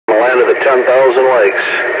into the 10,000 Lakes.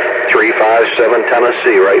 357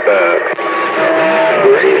 Tennessee, right back.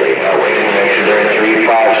 Really? Waiting to make sure they're at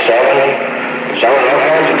 357. Some of that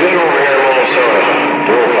one's good over here in Minnesota.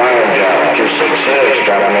 Real fine job. 266,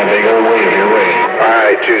 dropping that big old wave your way.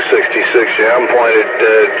 Alright, 266, yeah, I'm pointed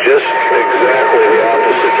just exactly the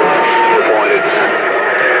opposite direction you're pointed.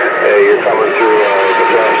 Hey, you're coming through the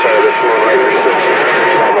front side of this moonlight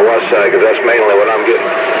on the west side, because that's mainly what I'm getting.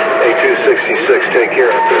 Hey, 266, take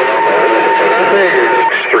care up there.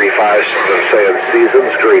 That's 357 saying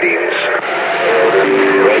season's greetings.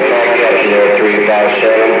 Right back at you there, 357.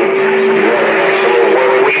 You want an excellent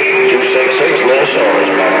work week. 266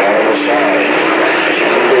 Minnesota's back out on the side.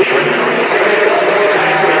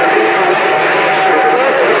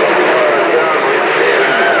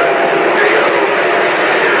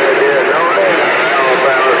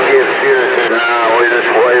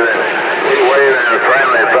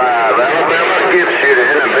 Friendly 5. Alabama SkipShooter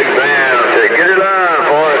in a big band. Say, get it on,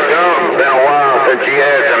 Forrest Gump. Been a while since you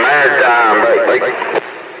had some airtime.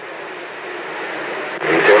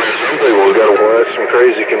 Some people's got some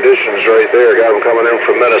crazy conditions right there. Got them coming in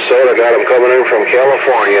from Minnesota. Got them coming in from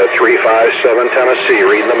California. 357 Tennessee.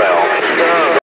 Reading the mail.